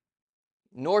do,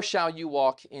 nor shall you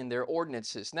walk in their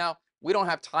ordinances. Now, we don't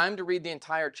have time to read the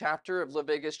entire chapter of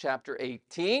Leviticus chapter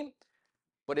 18,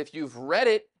 but if you've read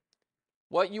it,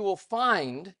 what you will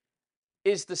find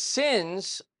is the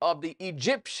sins of the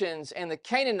Egyptians and the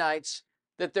Canaanites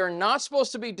that they're not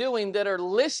supposed to be doing that are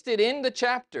listed in the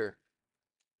chapter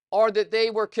are that they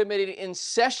were committing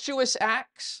incestuous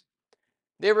acts.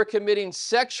 They were committing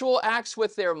sexual acts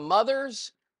with their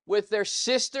mothers, with their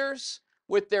sisters,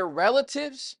 with their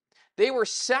relatives. They were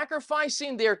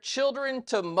sacrificing their children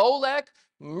to Molech,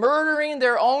 murdering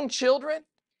their own children.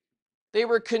 They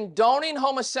were condoning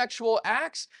homosexual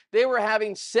acts. They were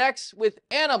having sex with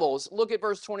animals. Look at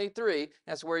verse 23.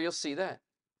 That's where you'll see that.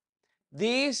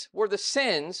 These were the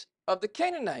sins of the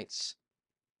Canaanites.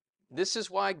 This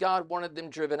is why God wanted them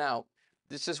driven out.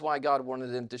 This is why God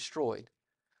wanted them destroyed.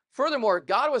 Furthermore,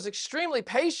 God was extremely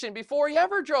patient before he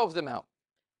ever drove them out.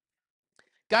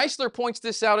 Geisler points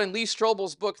this out in Lee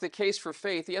Strobel's book, The Case for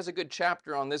Faith. He has a good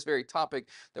chapter on this very topic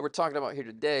that we're talking about here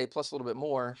today, plus a little bit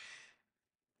more.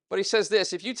 But he says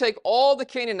this: if you take all the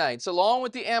Canaanites along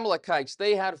with the Amalekites,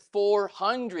 they had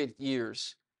 400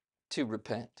 years to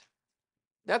repent.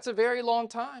 That's a very long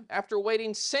time. After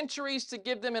waiting centuries to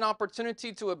give them an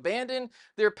opportunity to abandon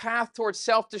their path towards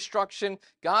self-destruction,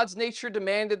 God's nature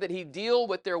demanded that he deal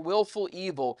with their willful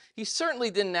evil. He certainly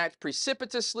didn't act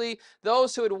precipitously.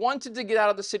 Those who had wanted to get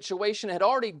out of the situation had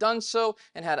already done so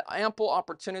and had ample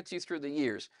opportunity through the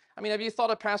years. I mean, have you thought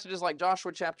of passages like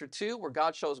Joshua chapter 2, where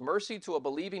God shows mercy to a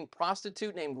believing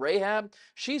prostitute named Rahab?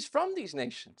 She's from these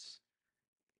nations,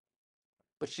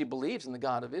 but she believes in the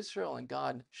God of Israel, and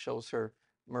God shows her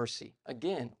mercy.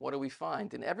 Again, what do we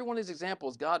find? In every one of these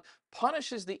examples, God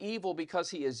punishes the evil because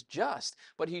he is just,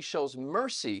 but he shows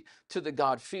mercy to the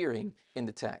God-fearing in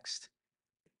the text.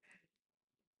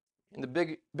 In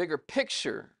the bigger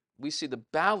picture, we see the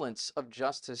balance of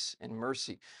justice and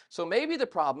mercy. So maybe the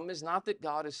problem is not that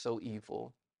God is so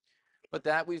evil, but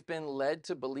that we've been led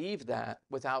to believe that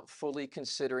without fully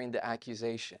considering the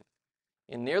accusation.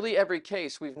 In nearly every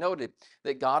case, we've noted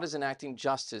that God is enacting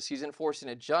justice. He's enforcing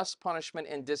a just punishment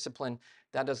and discipline.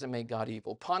 That doesn't make God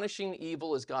evil. Punishing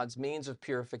evil is God's means of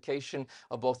purification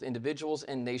of both individuals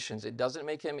and nations. It doesn't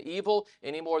make him evil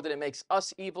any more than it makes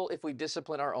us evil if we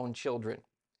discipline our own children.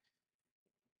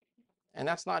 And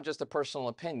that's not just a personal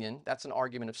opinion. That's an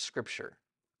argument of Scripture.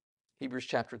 Hebrews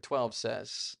chapter 12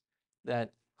 says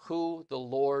that who the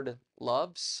Lord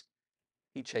loves,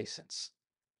 he chastens.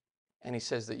 And he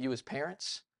says that you as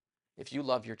parents, if you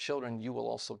love your children, you will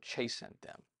also chasten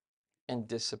them and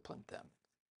discipline them.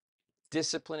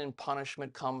 Discipline and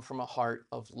punishment come from a heart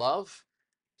of love.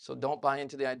 So don't buy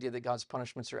into the idea that God's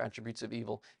punishments are attributes of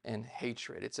evil and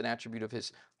hatred. It's an attribute of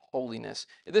his holiness.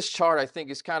 This chart, I think,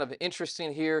 is kind of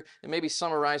interesting here. It maybe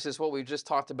summarizes what we just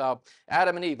talked about.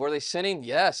 Adam and Eve, were they sinning?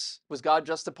 Yes. Was God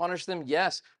just to punish them?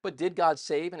 Yes. But did God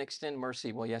save and extend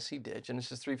mercy? Well, yes, he did.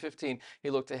 Genesis 3:15,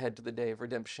 he looked ahead to the day of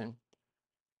redemption.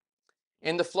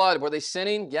 In the flood, were they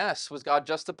sinning? Yes. Was God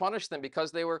just to punish them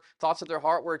because they were, thoughts of their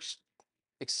heart were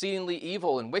exceedingly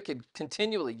evil and wicked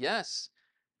continually? Yes.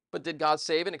 But did God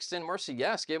save and extend mercy?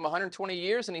 Yes. Gave him 120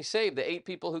 years and he saved the 8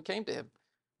 people who came to him.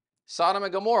 Sodom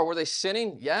and Gomorrah, were they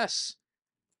sinning? Yes.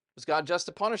 Was God just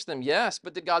to punish them? Yes.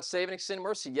 But did God save and extend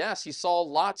mercy? Yes. He saw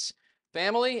Lot's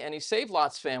family and he saved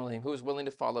Lot's family, who was willing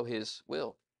to follow his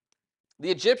will.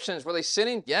 The Egyptians, were they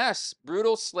sinning? Yes.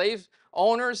 Brutal slave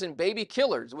owners and baby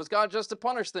killers. Was God just to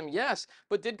punish them? Yes.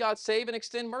 But did God save and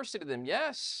extend mercy to them?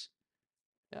 Yes.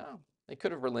 Yeah. They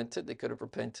could have relented. They could have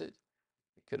repented.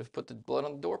 They could have put the blood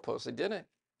on the doorpost. They didn't.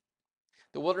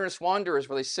 The wilderness wanderers,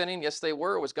 were they sinning? Yes, they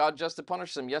were. Was God just to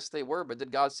punish them? Yes, they were. But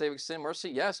did God save and extend mercy?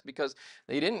 Yes, because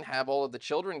they didn't have all of the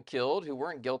children killed who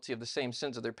weren't guilty of the same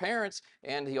sins of their parents.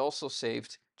 And he also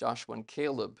saved Joshua and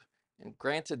Caleb and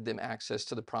granted them access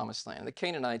to the promised land. The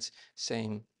Canaanites,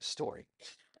 same story.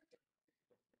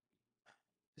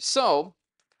 So,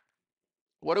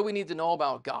 what do we need to know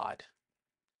about God?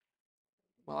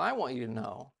 Well, I want you to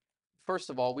know, first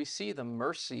of all, we see the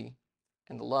mercy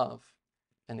and the love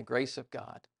and the grace of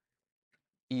God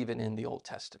even in the Old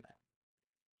Testament.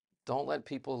 Don't let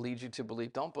people lead you to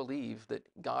believe. Don't believe that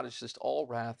God is just all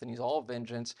wrath and he's all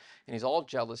vengeance and he's all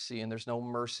jealousy and there's no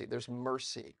mercy. There's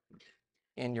mercy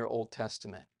in your Old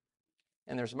Testament.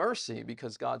 And there's mercy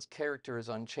because God's character is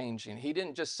unchanging. He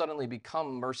didn't just suddenly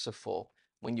become merciful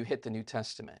when you hit the New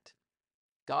Testament.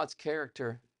 God's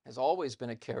character has always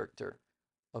been a character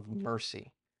of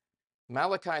mercy.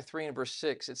 Malachi 3 and verse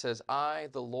 6, it says, I,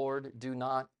 the Lord, do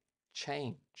not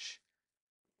change.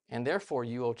 And therefore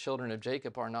you, O children of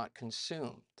Jacob, are not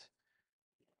consumed.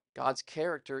 God's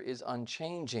character is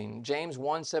unchanging. James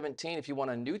 1:17, if you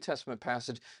want a New Testament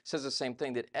passage, says the same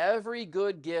thing, that every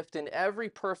good gift and every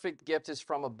perfect gift is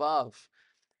from above,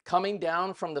 coming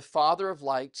down from the Father of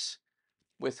lights,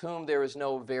 with whom there is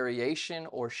no variation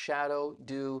or shadow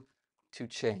due to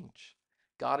change.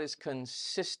 God is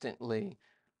consistently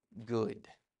good.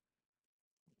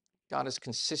 God is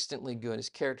consistently good. His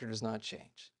character does not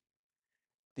change.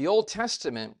 The Old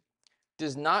Testament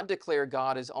does not declare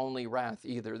God as only wrath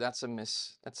either. That's a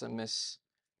misnomer.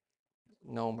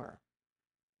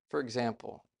 For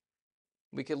example,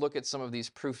 we could look at some of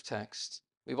these proof texts.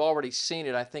 We've already seen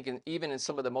it, I think, even in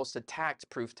some of the most attacked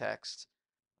proof texts.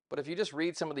 But if you just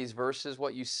read some of these verses,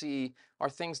 what you see are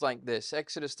things like this.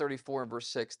 Exodus 34 and verse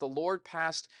 6. The Lord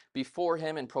passed before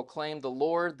him and proclaimed, the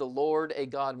Lord, a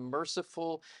God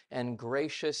merciful and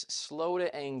gracious, slow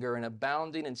to anger and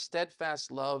abounding in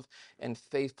steadfast love and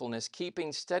faithfulness,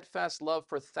 keeping steadfast love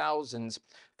for thousands,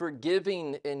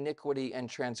 forgiving iniquity and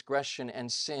transgression and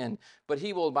sin. But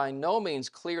he will by no means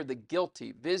clear the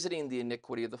guilty, visiting the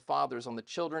iniquity of the fathers on the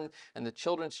children and the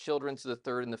children's children to the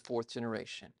third and the fourth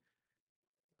generation.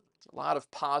 A lot of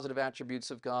positive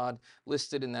attributes of God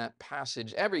listed in that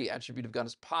passage. Every attribute of God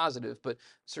is positive, but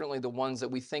certainly the ones that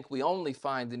we think we only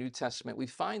find in the New Testament, we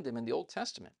find them in the Old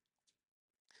Testament.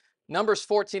 Numbers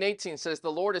 14:18 says,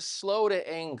 the Lord is slow to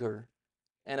anger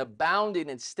and abounding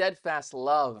in steadfast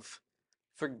love,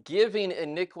 forgiving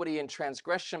iniquity and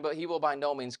transgression, but he will by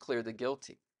no means clear the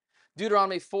guilty.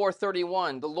 Deuteronomy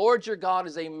 4:31, the Lord your God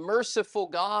is a merciful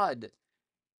God.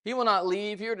 He will not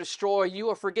leave you or destroy you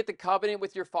or forget the covenant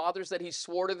with your fathers that he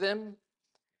swore to them.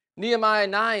 Nehemiah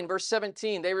 9, verse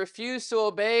 17, they refused to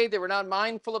obey. They were not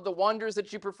mindful of the wonders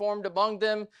that you performed among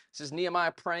them. This is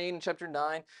Nehemiah praying in chapter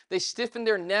 9. They stiffened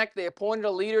their neck. They appointed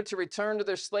a leader to return to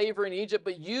their slavery in Egypt.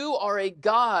 But you are a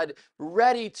God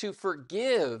ready to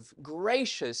forgive,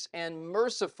 gracious and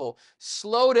merciful,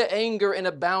 slow to anger and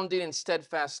abounding in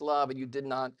steadfast love, and you did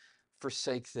not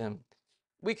forsake them.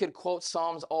 We could quote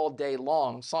Psalms all day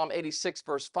long. Psalm 86,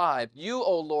 verse 5. You,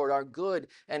 O Lord, are good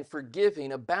and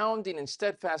forgiving, abounding in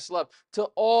steadfast love to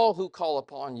all who call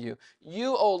upon you.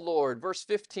 You, O Lord, verse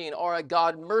 15, are a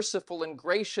God merciful and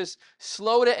gracious,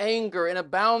 slow to anger and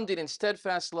abounding in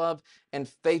steadfast love and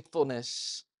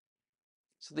faithfulness.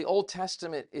 So the Old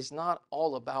Testament is not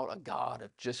all about a God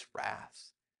of just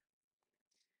wrath.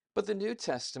 But the New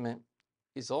Testament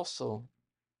is also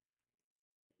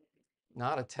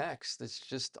not a text that's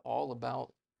just all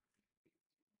about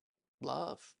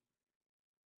love.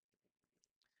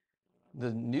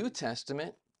 The New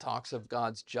Testament talks of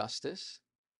God's justice.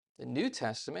 The New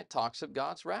Testament talks of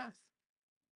God's wrath.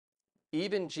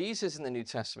 Even Jesus in the New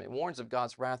Testament warns of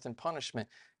God's wrath and punishment.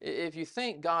 If you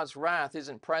think God's wrath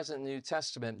isn't present in the New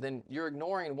Testament, then you're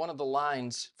ignoring one of the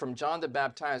lines from John the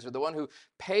Baptizer, the one who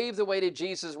paved the way to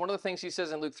Jesus. One of the things he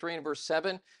says in Luke 3 and verse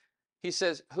 7, he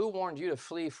says, who warned you to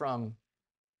flee from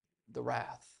the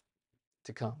wrath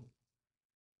to come?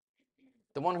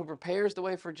 The one who prepares the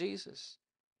way for Jesus.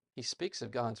 He speaks of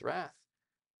God's wrath.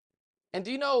 And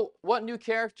do you know what New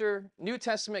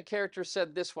Testament character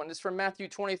said this one? It's from Matthew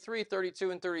 23,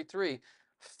 32 and 33.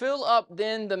 Fill up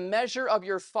then the measure of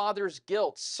your father's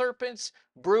guilt. Serpents,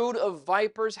 brood of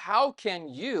vipers, how can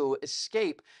you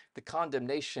escape the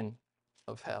condemnation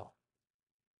of hell?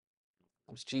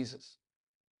 That was Jesus.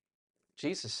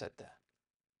 Jesus said that.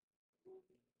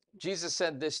 Jesus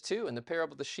said this too in the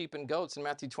parable of the sheep and goats in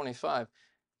Matthew 25.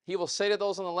 He will say to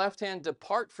those on the left hand,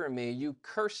 depart from me, you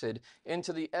cursed,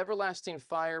 into the everlasting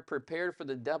fire prepared for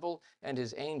the devil and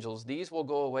his angels. These will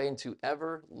go away into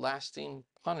everlasting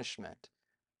punishment,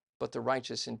 but the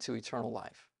righteous into eternal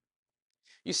life.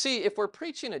 You see, if we're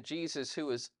preaching a Jesus who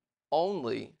is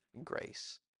only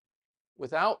grace,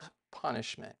 without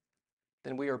punishment,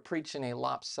 then we are preaching a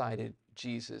lopsided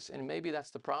Jesus. And maybe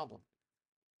that's the problem.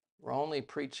 We're only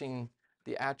preaching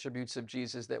the attributes of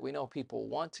Jesus that we know people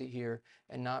want to hear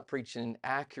and not preaching an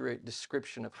accurate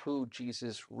description of who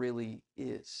Jesus really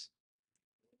is.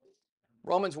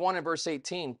 Romans 1 and verse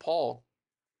 18, Paul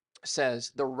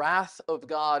says, the wrath of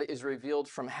God is revealed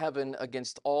from heaven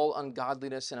against all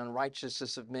ungodliness and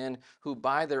unrighteousness of men who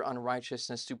by their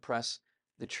unrighteousness suppress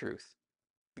the truth.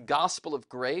 The gospel of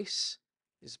grace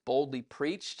is boldly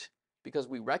preached because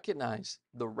we recognize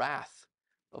the wrath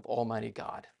of Almighty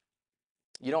God.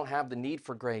 You don't have the need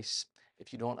for grace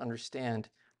if you don't understand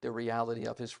the reality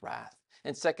of his wrath.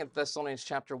 In 2 Thessalonians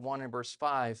chapter 1 and verse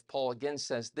 5, Paul again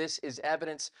says, this is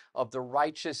evidence of the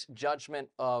righteous judgment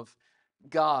of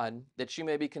God, that you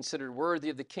may be considered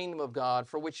worthy of the kingdom of God,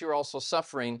 for which you are also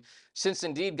suffering, since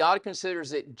indeed God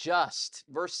considers it just.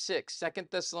 Verse 6, 2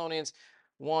 Thessalonians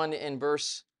 1 and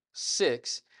verse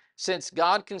 6, since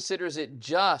God considers it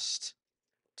just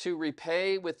to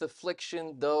repay with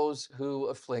affliction those who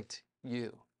afflict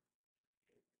you.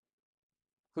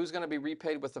 Who's going to be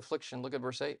repaid with affliction? Look at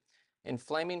verse 8. In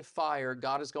flaming fire,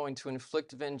 God is going to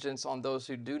inflict vengeance on those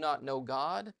who do not know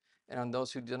God and on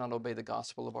those who do not obey the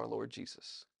gospel of our Lord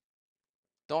Jesus.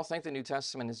 Don't think the New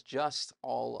Testament is just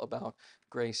all about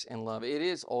grace and love. It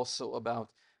is also about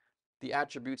the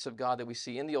attributes of God that we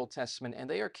see in the Old Testament, and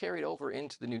they are carried over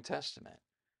into the New Testament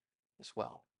as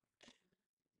well.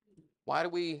 Why do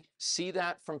we see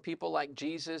that from people like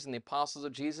Jesus and the apostles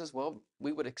of Jesus? Well,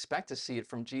 we would expect to see it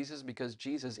from Jesus because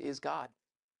Jesus is God.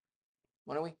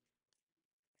 Why don't we?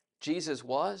 Jesus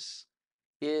was,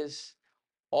 is,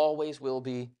 always will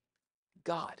be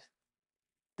God.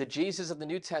 The Jesus of the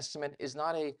New Testament is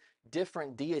not a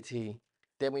different deity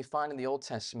than we find in the Old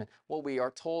Testament. What we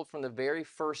are told from the very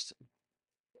first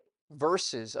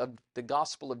verses of the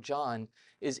Gospel of John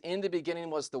is, in the beginning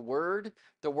was the Word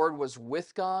was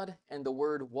with God, and the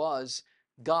Word was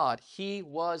God. He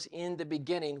was in the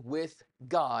beginning with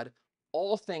God.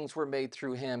 All things were made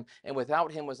through him, and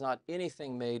without him was not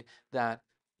anything made that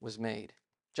was made.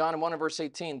 John 1 and verse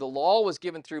 18, the law was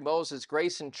given through Moses,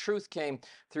 grace and truth came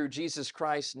through Jesus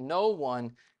Christ. No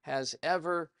one has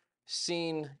ever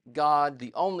seen God,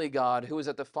 the only God, who is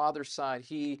at the Father's side.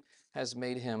 He has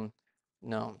made him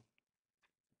known.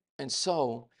 And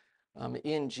so,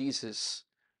 in Jesus,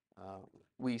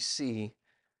 we see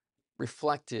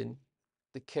reflected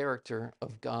the character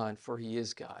of God, for he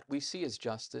is God. We see his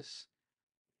justice.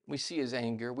 We see his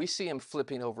anger. We see him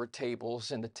flipping over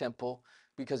tables in the temple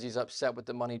because he's upset with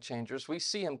the money changers. We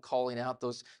see him calling out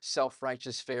those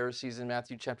self-righteous Pharisees in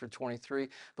Matthew chapter 23.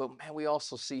 But man, we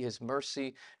also see his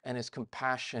mercy and his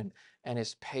compassion and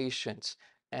his patience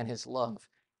and his love,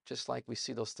 just like we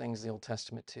see those things in the Old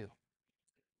Testament too.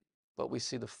 But we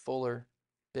see the fuller,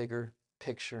 bigger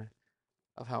picture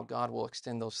of how God will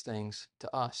extend those things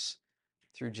to us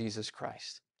through Jesus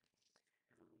Christ.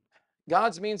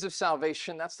 God's means of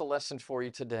salvation, that's the lesson for you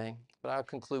today. But I'll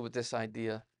conclude with this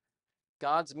idea.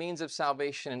 God's means of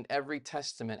salvation in every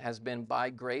testament has been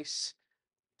by grace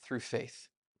through faith.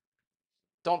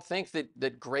 Don't think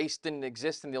that grace didn't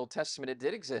exist in the Old Testament. It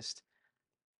did exist.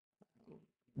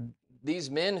 These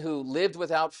men who lived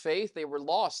without faith, they were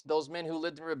lost. Those men who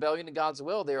lived in rebellion to God's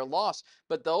will, they are lost.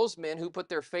 But those men who put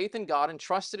their faith in God and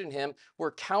trusted in him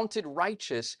were counted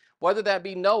righteous, whether that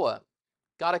be Noah.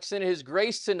 God extended his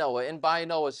grace to Noah, and by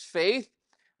Noah's faith,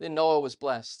 then Noah was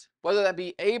blessed. Whether that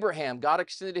be Abraham, God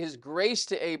extended his grace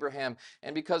to Abraham,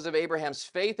 and because of Abraham's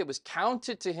faith, it was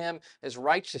counted to him as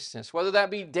righteousness. Whether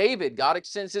that be David, God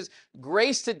extends his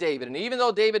grace to David, and even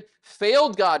though David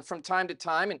failed God from time to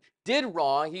time and did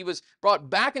wrong, he was brought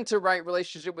back into right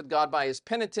relationship with God by his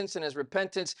penitence and his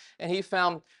repentance, and he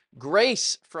found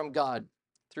grace from God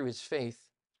through his faith.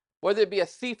 Whether it be a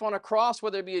thief on a cross,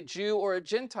 whether it be a Jew or a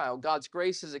Gentile, God's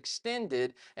grace is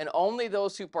extended, and only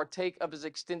those who partake of his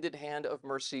extended hand of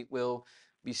mercy will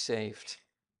be saved.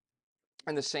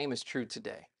 And the same is true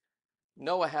today.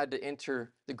 Noah had to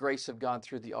enter the grace of God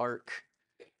through the ark.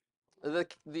 The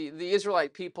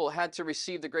Israelite people had to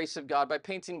receive the grace of God by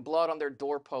painting blood on their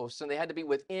doorposts, and they had to be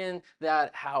within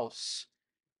that house.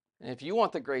 And if you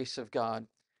want the grace of God,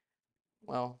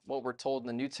 well, what we're told in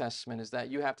the New Testament is that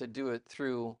you have to do it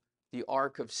through the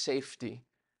ark of safety,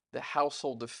 the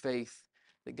household of faith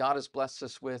that God has blessed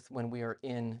us with when we are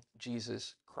in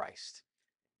Jesus Christ.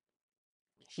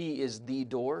 He is the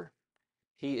door,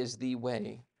 he is the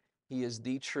way, he is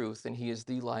the truth, and he is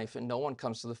the life, and no one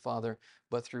comes to the Father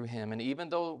but through him. And even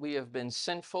though we have been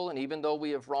sinful, and even though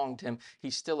we have wronged him, he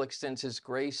still extends his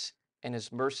grace and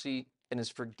his mercy and his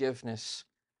forgiveness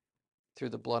through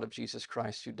the blood of Jesus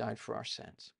Christ, who died for our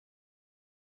sins.